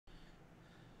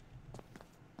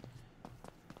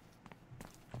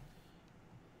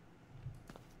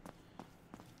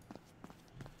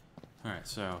Alright,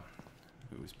 so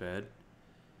whose bed?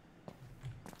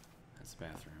 That's the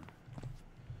bathroom.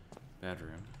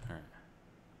 Bedroom. Alright.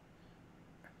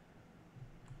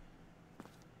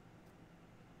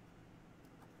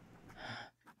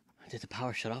 Did the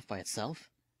power shut off by itself?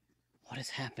 What is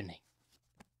happening?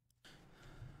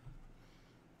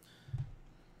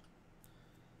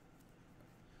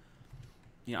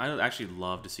 You know, I'd actually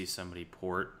love to see somebody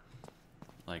port,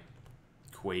 like,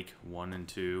 Quake 1 and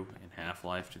 2 and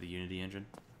Half-Life to the Unity engine.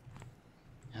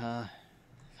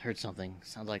 Heard something.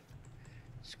 Sounds like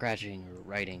scratching or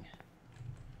writing.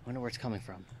 Wonder where it's coming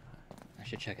from. I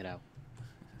should check it out.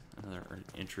 Another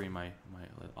entry in my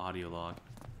audio log.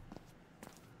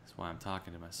 That's why I'm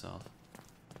talking to myself.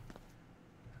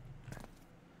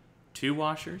 2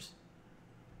 washers?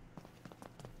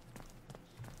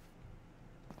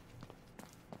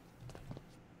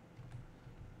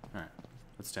 Alright,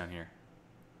 what's down here?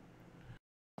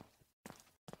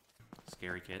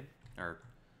 Scary kid? Or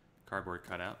cardboard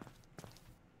cutout?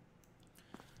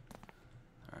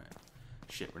 Alright.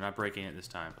 Shit, we're not breaking it this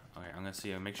time. Okay, I'm gonna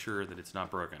see, make sure that it's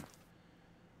not broken.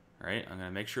 Alright, I'm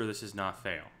gonna make sure this is not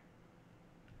fail.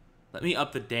 Let me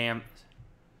up the damn...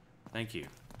 Thank you.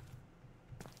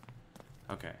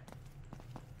 Okay.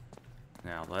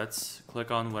 Now, let's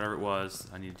click on whatever it was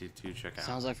I needed to check out.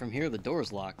 Sounds like from here the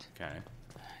door's locked. Okay.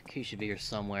 Key should be here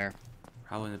somewhere.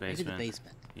 Probably in the basement. Maybe the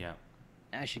basement. Yeah.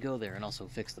 I should go there and also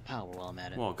fix the power while I'm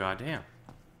at it. Well, goddamn.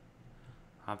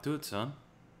 Hop to it, son.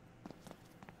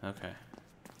 Okay.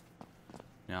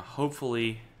 Now,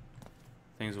 hopefully,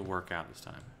 things will work out this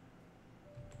time.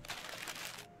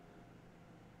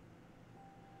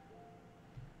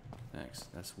 Thanks.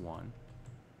 That's 1.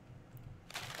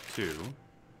 2.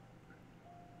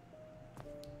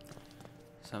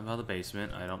 Something about the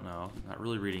basement. I don't know. Not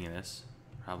really reading this.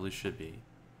 Probably should be.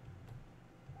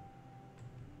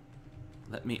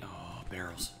 Let me... Oh,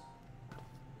 barrels.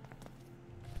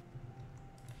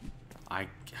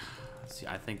 See,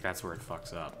 I think that's where it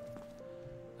fucks up.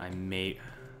 I may...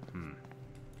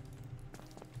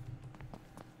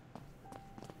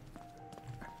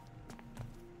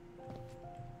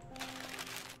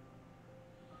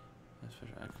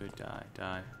 I could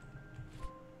die.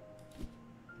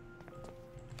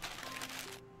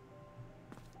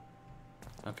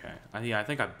 Okay. Yeah, I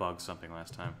think I bugged something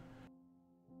last time.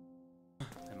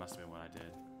 That must have been what I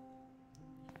did.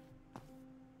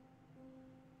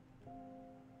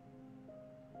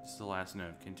 This is the last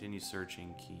note. Continue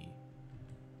searching key.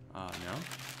 No?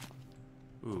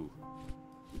 Ooh.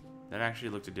 That actually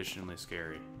looked additionally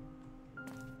scary.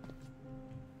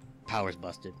 Power's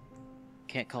busted.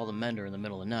 Can't call the mender in the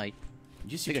middle of the night.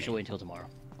 Yes, Think I should wait until tomorrow.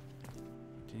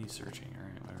 Continue searching.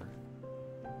 Alright, whatever.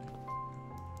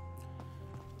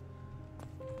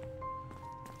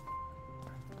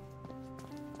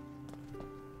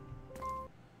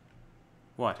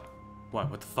 What?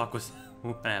 What the fuck was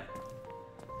what happened?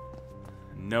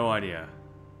 No idea.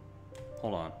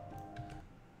 Hold on.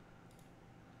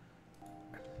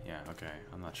 Yeah, okay.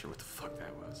 I'm not sure what the fuck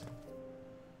that was.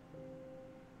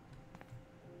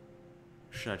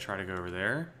 Should I try to go over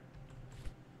there?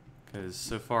 Because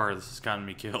so far this has gotten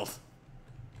me killed.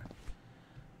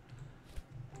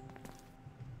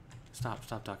 Stop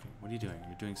talking. What are you doing?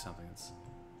 You're doing something that's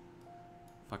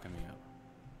fucking me up.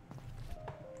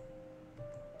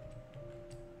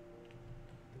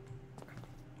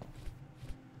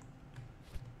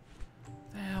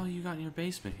 What the hell you got in your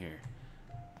basement here?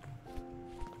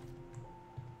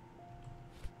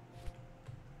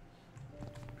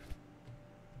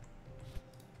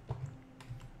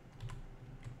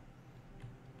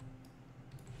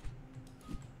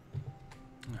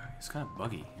 It's kind of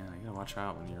buggy. Yeah, you gotta watch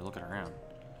out when you're looking around.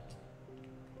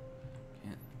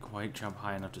 Can't quite jump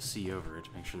high enough to see over it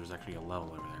to make sure there's actually a level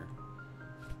over there.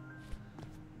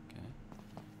 Okay.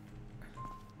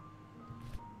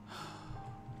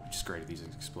 Which is great if these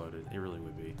things exploded. It really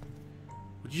would be.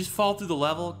 Would you just fall through the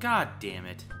level? God damn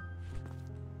it.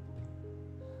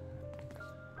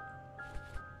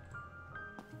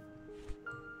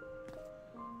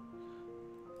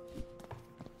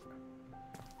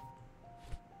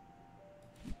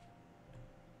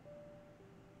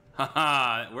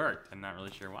 Haha, it worked. I'm not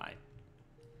really sure why.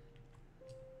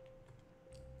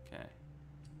 Okay.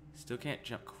 Still can't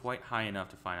jump quite high enough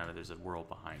to find out if there's a world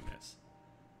behind this.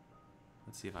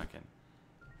 Let's see if I can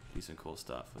do some cool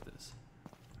stuff with this.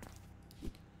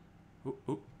 Ooh,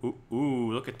 ooh, ooh,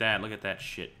 ooh, look at that. Look at that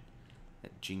shit.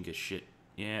 That Jenga shit.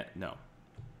 Yeah, no.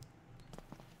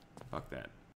 Fuck that.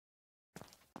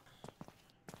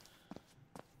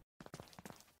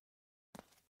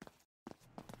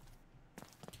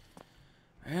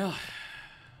 Well,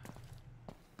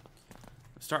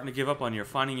 starting to give up on your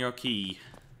finding your key.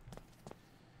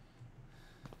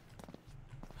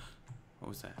 What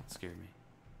was that? It scared me.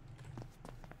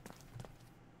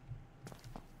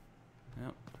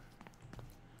 Nope.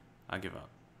 I give up.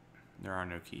 There are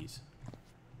no keys.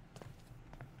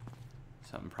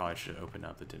 Something probably should have opened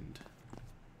up that didn't.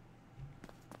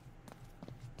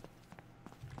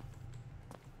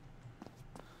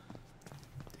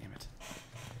 Damn it.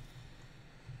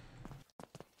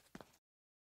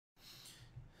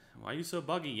 Why are you so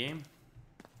buggy, game?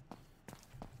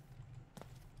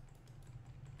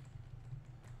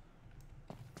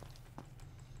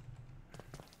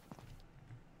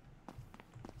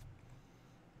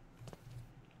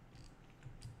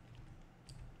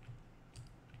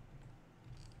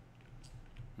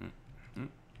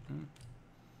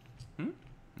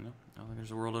 No,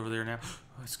 there's a world over there now.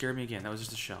 Oh, it scared me again. That was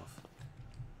just a shelf.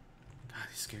 God,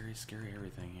 these scary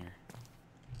everything here.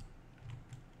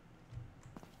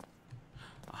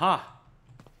 Aha!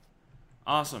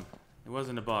 Awesome. It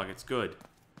wasn't a bug. It's good.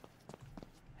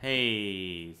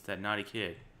 Hey, it's that naughty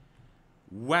kid.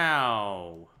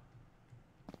 Wow!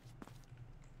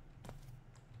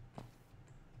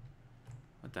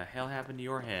 What the hell happened to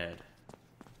your head?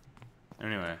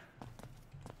 Anyway.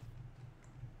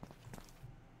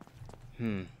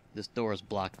 This door is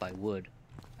blocked by wood.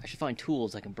 I should find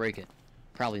tools that can break it.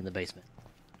 Probably in the basement.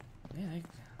 Yeah,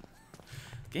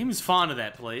 game is fond of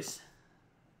that place.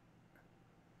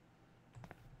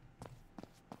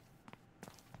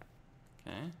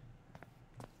 Okay.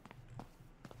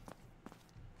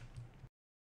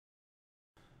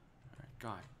 Alright,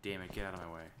 god damn it, get out of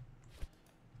my way.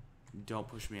 Don't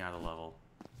push me out of the level.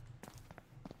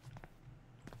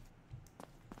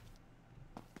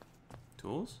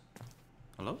 Tools?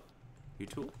 Hello? You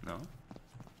tool? No.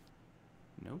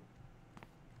 Nope.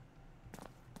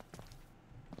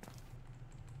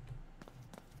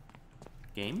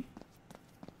 Game?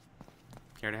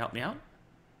 Care to help me out?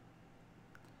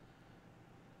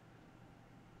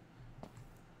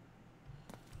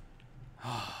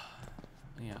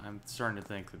 Yeah, I'm starting to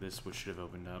think that this should have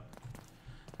opened up.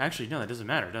 Actually, no, that doesn't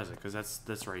matter, does it? Because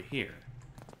that's right here.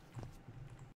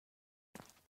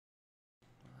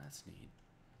 Well, that's neat.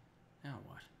 Now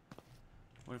what?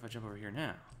 What if I jump over here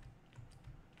now?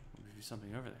 Maybe do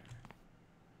something over there.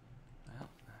 Well,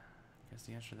 I guess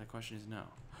the answer to that question is no.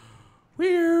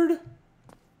 Weird!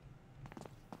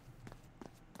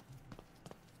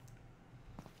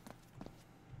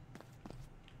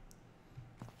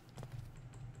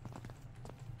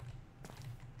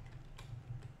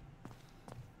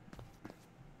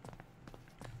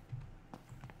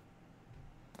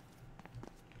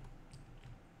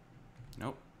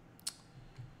 Nope.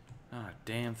 Not a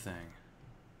damn thing.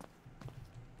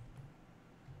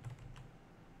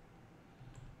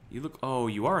 You look... Oh,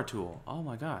 you are a tool. Oh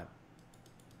my god.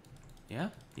 Yeah?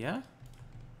 Yeah?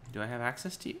 Do I have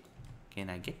access to you? Can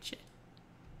I get you?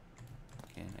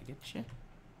 Can I get you?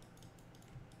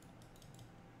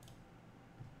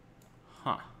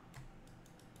 Huh.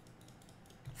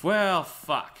 Well,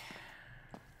 fuck.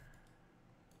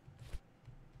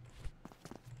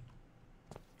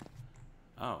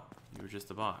 Oh, you were just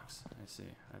the box. I see.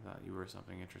 I thought you were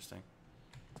something interesting.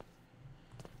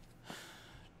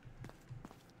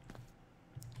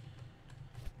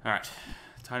 Alright.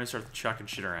 Time to start chucking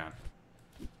shit around.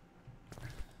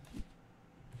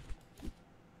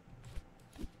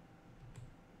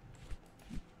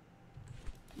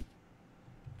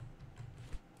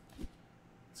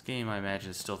 This game, I imagine,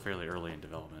 is still fairly early in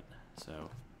development, so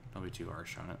don't be too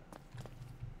harsh on it.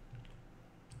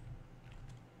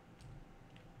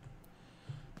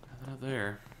 Nothing up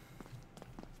there.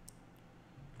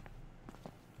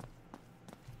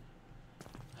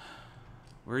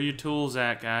 Where are your tools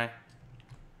at, guy?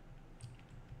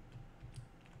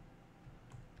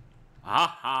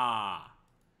 Aha!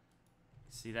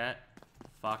 See that?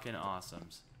 Fucking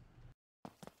awesomes.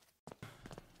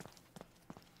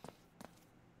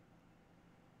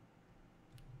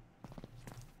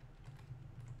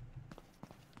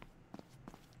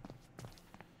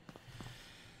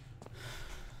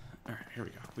 Alright, here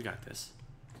we go. We got this.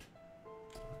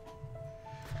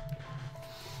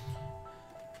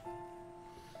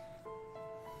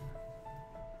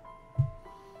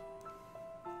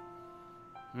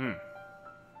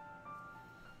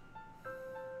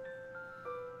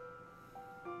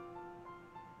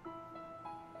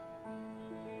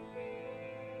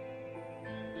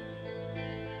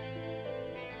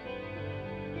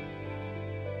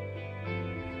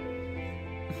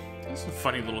 That's a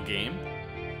funny little game.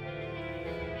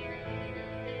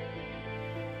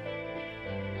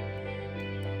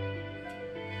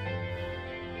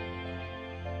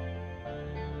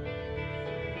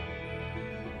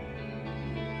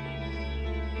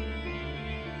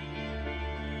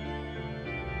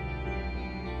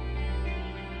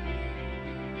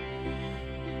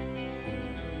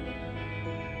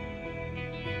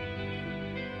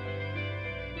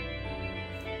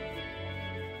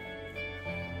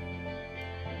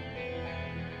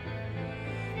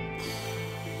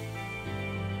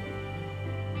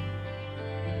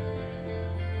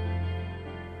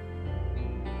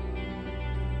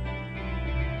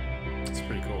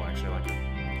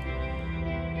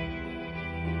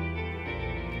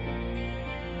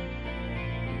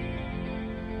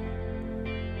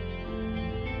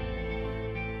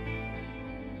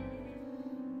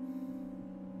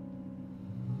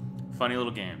 funny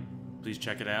little game. Please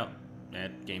check it out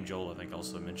at Game Joel. I think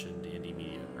also mentioned Indie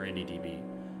Media or IndieDB.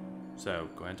 So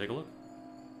go ahead and take a look.